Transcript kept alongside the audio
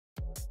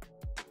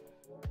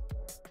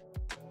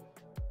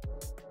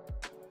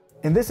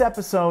In this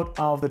episode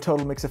of the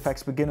TotalMix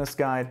FX Beginner's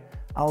Guide,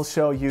 I'll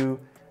show you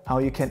how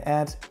you can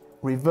add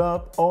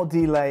reverb or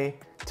delay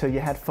to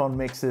your headphone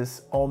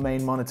mixes or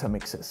main monitor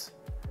mixes.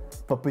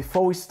 But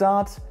before we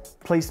start,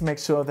 please make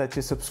sure that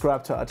you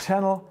subscribe to our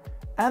channel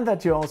and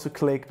that you also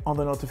click on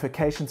the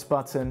notifications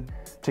button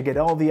to get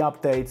all the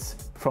updates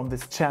from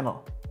this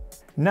channel.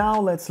 Now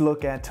let's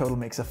look at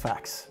TotalMix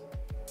FX.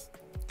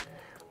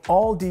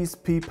 All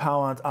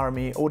DSP-powered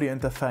RME audio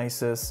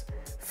interfaces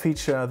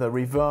feature the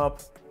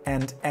reverb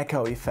and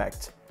echo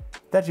effect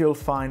that you'll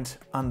find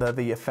under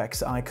the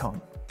effects icon.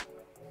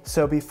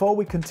 So before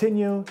we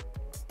continue,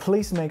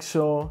 please make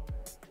sure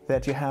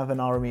that you have an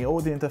RME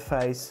audio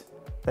interface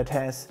that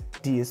has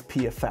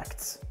DSP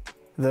effects.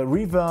 The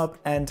reverb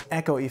and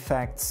echo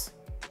effects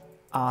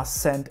are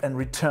send and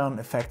return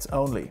effects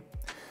only,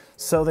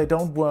 so they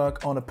don't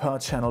work on a per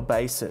channel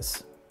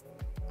basis.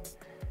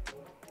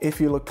 If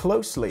you look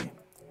closely,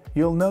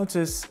 you'll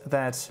notice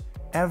that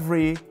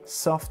every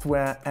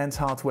software and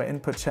hardware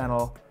input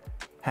channel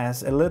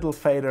has a little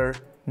fader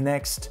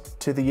next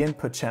to the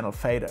input channel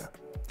fader.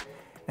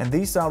 And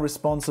these are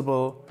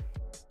responsible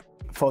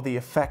for the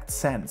effect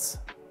sense.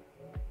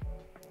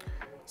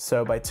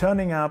 So by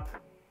turning up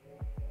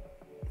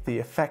the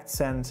effect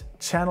send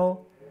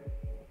channel,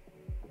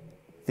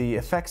 the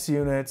effects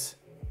unit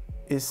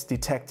is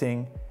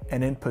detecting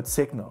an input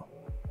signal.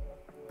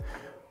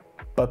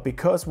 But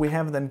because we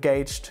haven't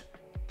engaged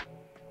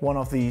one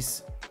of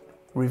these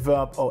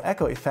reverb or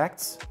echo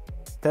effects,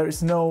 there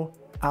is no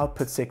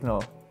output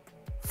signal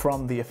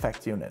from the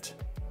effect unit.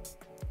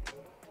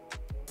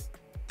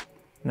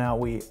 Now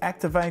we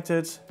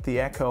activated the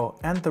echo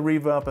and the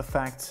reverb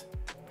effect,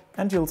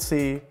 and you'll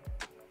see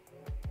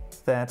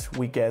that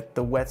we get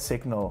the wet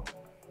signal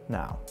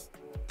now.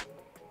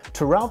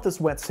 To route this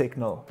wet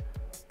signal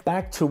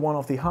back to one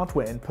of the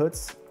hardware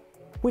inputs,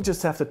 we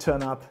just have to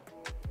turn up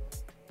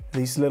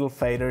these little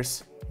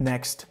faders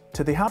next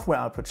to the hardware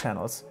output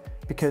channels,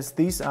 because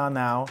these are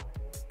now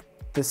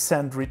the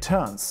send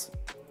returns.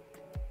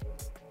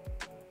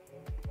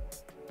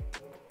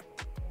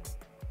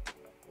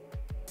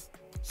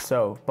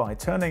 So by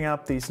turning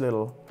up these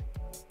little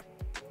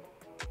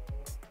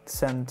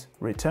send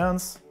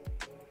returns,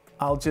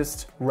 I'll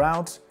just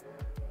route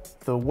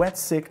the wet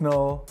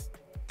signal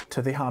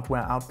to the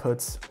hardware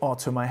outputs or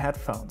to my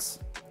headphones.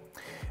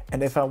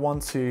 And if I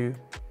want to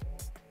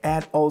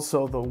add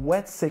also the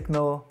wet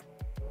signal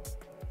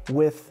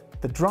with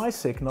the dry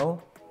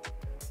signal,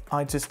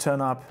 I just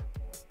turn up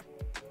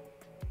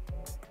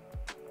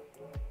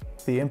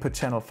the input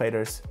channel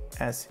faders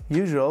as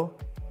usual,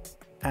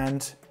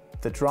 and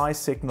the dry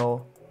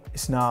signal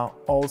is now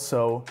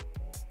also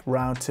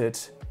routed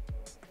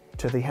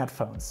to the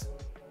headphones.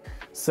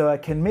 So I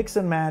can mix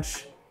and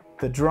match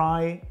the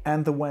dry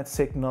and the wet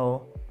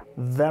signal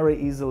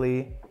very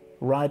easily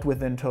right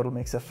within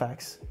TotalMix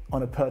FX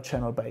on a per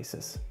channel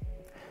basis.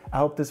 I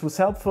hope this was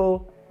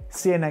helpful.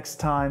 See you next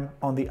time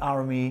on the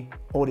RME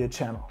audio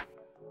channel.